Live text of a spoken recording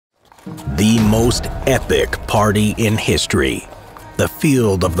The most epic party in history. The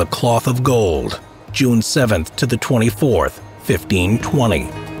Field of the Cloth of Gold, June 7th to the 24th, 1520.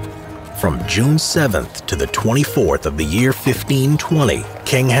 From June 7th to the 24th of the year 1520,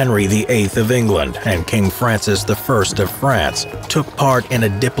 King Henry VIII of England and King Francis I of France took part in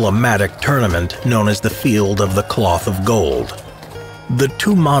a diplomatic tournament known as the Field of the Cloth of Gold. The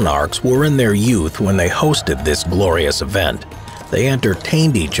two monarchs were in their youth when they hosted this glorious event. They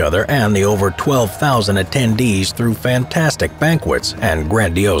entertained each other and the over 12,000 attendees through fantastic banquets and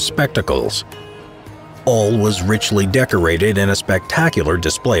grandiose spectacles. All was richly decorated in a spectacular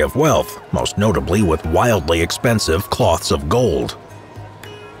display of wealth, most notably with wildly expensive cloths of gold.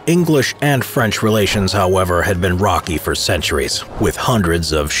 English and French relations, however, had been rocky for centuries, with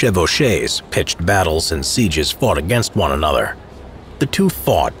hundreds of chevauchés, pitched battles, and sieges fought against one another. The two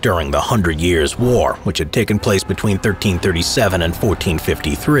fought during the 100 Years' War, which had taken place between 1337 and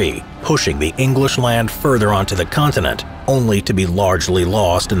 1453, pushing the English land further onto the continent, only to be largely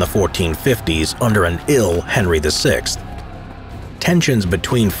lost in the 1450s under an ill Henry VI. Tensions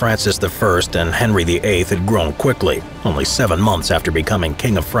between Francis I and Henry VIII had grown quickly. Only 7 months after becoming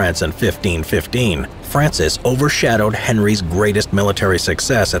King of France in 1515, Francis overshadowed Henry's greatest military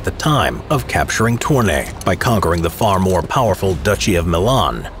success at the time of capturing Tournai by conquering the far more powerful Duchy of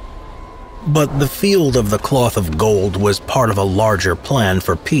Milan. But the Field of the Cloth of Gold was part of a larger plan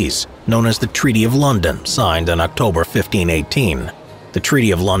for peace, known as the Treaty of London, signed in October 1518. The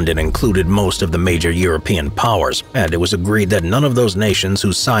Treaty of London included most of the major European powers, and it was agreed that none of those nations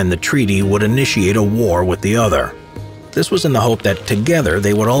who signed the treaty would initiate a war with the other. This was in the hope that together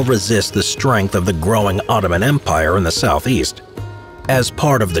they would all resist the strength of the growing Ottoman Empire in the southeast. As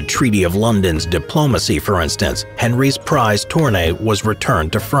part of the Treaty of London's diplomacy, for instance, Henry's prize Tournai was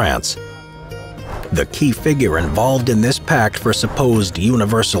returned to France. The key figure involved in this pact for supposed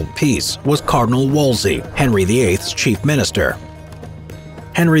universal peace was Cardinal Wolsey, Henry VIII's chief minister.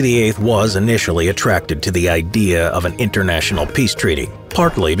 Henry VIII was initially attracted to the idea of an international peace treaty,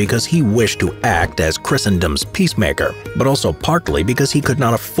 partly because he wished to act as Christendom's peacemaker, but also partly because he could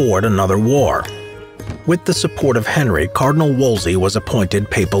not afford another war. With the support of Henry, Cardinal Wolsey was appointed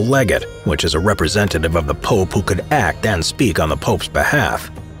papal legate, which is a representative of the Pope who could act and speak on the Pope's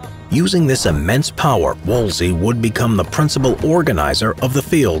behalf. Using this immense power, Wolsey would become the principal organizer of the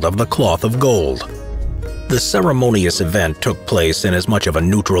Field of the Cloth of Gold. The ceremonious event took place in as much of a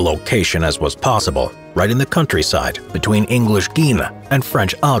neutral location as was possible, right in the countryside between English Guiana and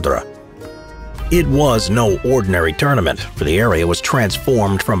French Ardres. It was no ordinary tournament, for the area was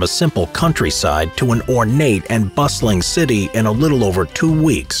transformed from a simple countryside to an ornate and bustling city in a little over 2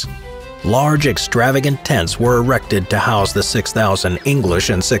 weeks. Large, extravagant tents were erected to house the 6,000 English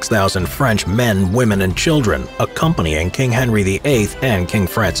and 6,000 French men, women, and children accompanying King Henry VIII and King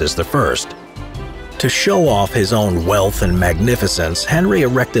Francis I. To show off his own wealth and magnificence, Henry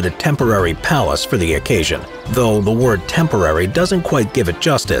erected a temporary palace for the occasion, though the word temporary doesn't quite give it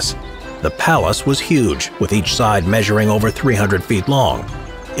justice. The palace was huge, with each side measuring over 300 feet long.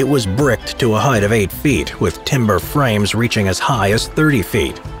 It was bricked to a height of 8 feet, with timber frames reaching as high as 30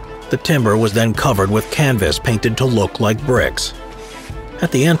 feet. The timber was then covered with canvas painted to look like bricks.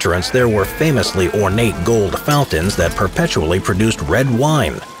 At the entrance, there were famously ornate gold fountains that perpetually produced red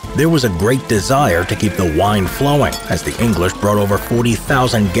wine. There was a great desire to keep the wine flowing, as the English brought over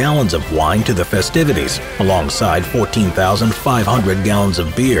 40,000 gallons of wine to the festivities, alongside 14,500 gallons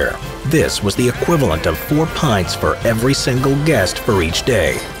of beer. This was the equivalent of 4 pints for every single guest for each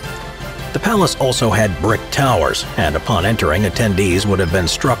day. The palace also had brick towers, and upon entering, attendees would have been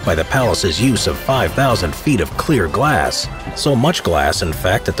struck by the palace's use of 5,000 feet of clear glass. So much glass, in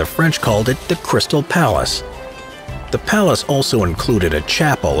fact, that the French called it the Crystal Palace. The palace also included a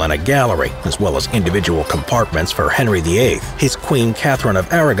chapel and a gallery, as well as individual compartments for Henry VIII, his Queen Catherine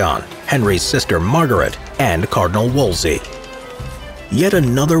of Aragon, Henry's sister Margaret, and Cardinal Wolsey. Yet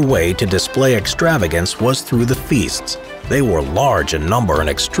another way to display extravagance was through the feasts. They were large in number and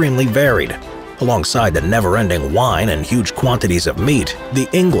extremely varied. Alongside the never-ending wine and huge quantities of meat, the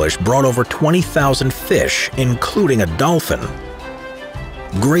English brought over 20,000 fish, including a dolphin.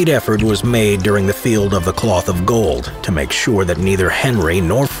 Great effort was made during the Field of the Cloth of Gold to make sure that neither Henry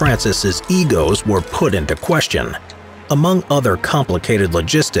nor Francis's egos were put into question. Among other complicated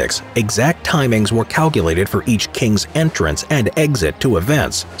logistics, exact timings were calculated for each king's entrance and exit to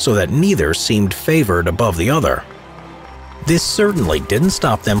events, so that neither seemed favored above the other. This certainly didn't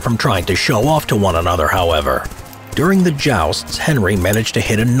stop them from trying to show off to one another, however. During the jousts, Henry managed to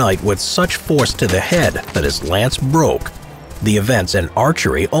hit a knight with such force to the head that his lance broke. The events in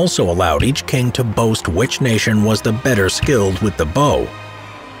archery also allowed each king to boast which nation was the better skilled with the bow.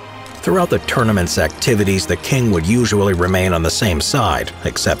 Throughout the tournament's activities, the king would usually remain on the same side,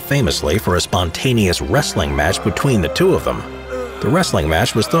 except famously for a spontaneous wrestling match between the two of them. The wrestling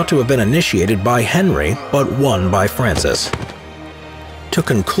match was thought to have been initiated by Henry, but won by Francis. To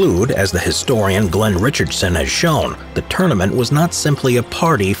conclude, as the historian Glenn Richardson has shown, the tournament was not simply a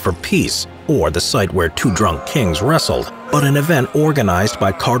party for peace, or the site where two drunk kings wrestled, but an event organized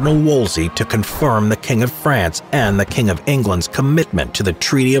by Cardinal Wolsey to confirm the King of France and the King of England's commitment to the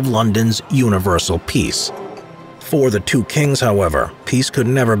Treaty of London's universal peace. For the two kings, however, peace could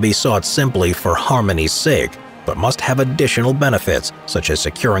never be sought simply for harmony's sake, but must have additional benefits, such as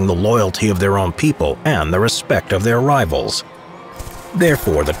securing the loyalty of their own people and the respect of their rivals.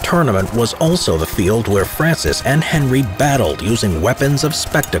 Therefore, the tournament was also the field where Francis and Henry battled using weapons of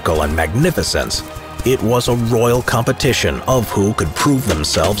spectacle and magnificence. It was a royal competition of who could prove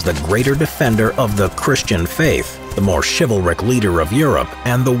themselves the greater defender of the Christian faith, the more chivalric leader of Europe,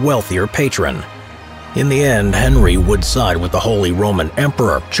 and the wealthier patron. In the end, Henry would side with the Holy Roman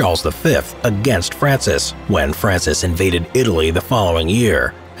Emperor Charles V against Francis when Francis invaded Italy the following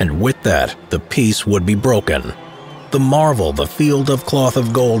year, and with that, the peace would be broken. The marvel the field of cloth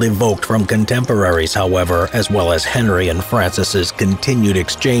of gold evoked from contemporaries, however, as well as Henry and Francis's continued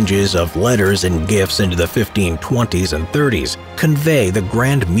exchanges of letters and gifts into the 1520s and 30s, convey the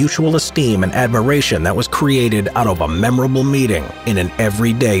grand mutual esteem and admiration that was created out of a memorable meeting in an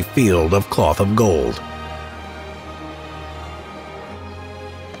everyday field of cloth of gold.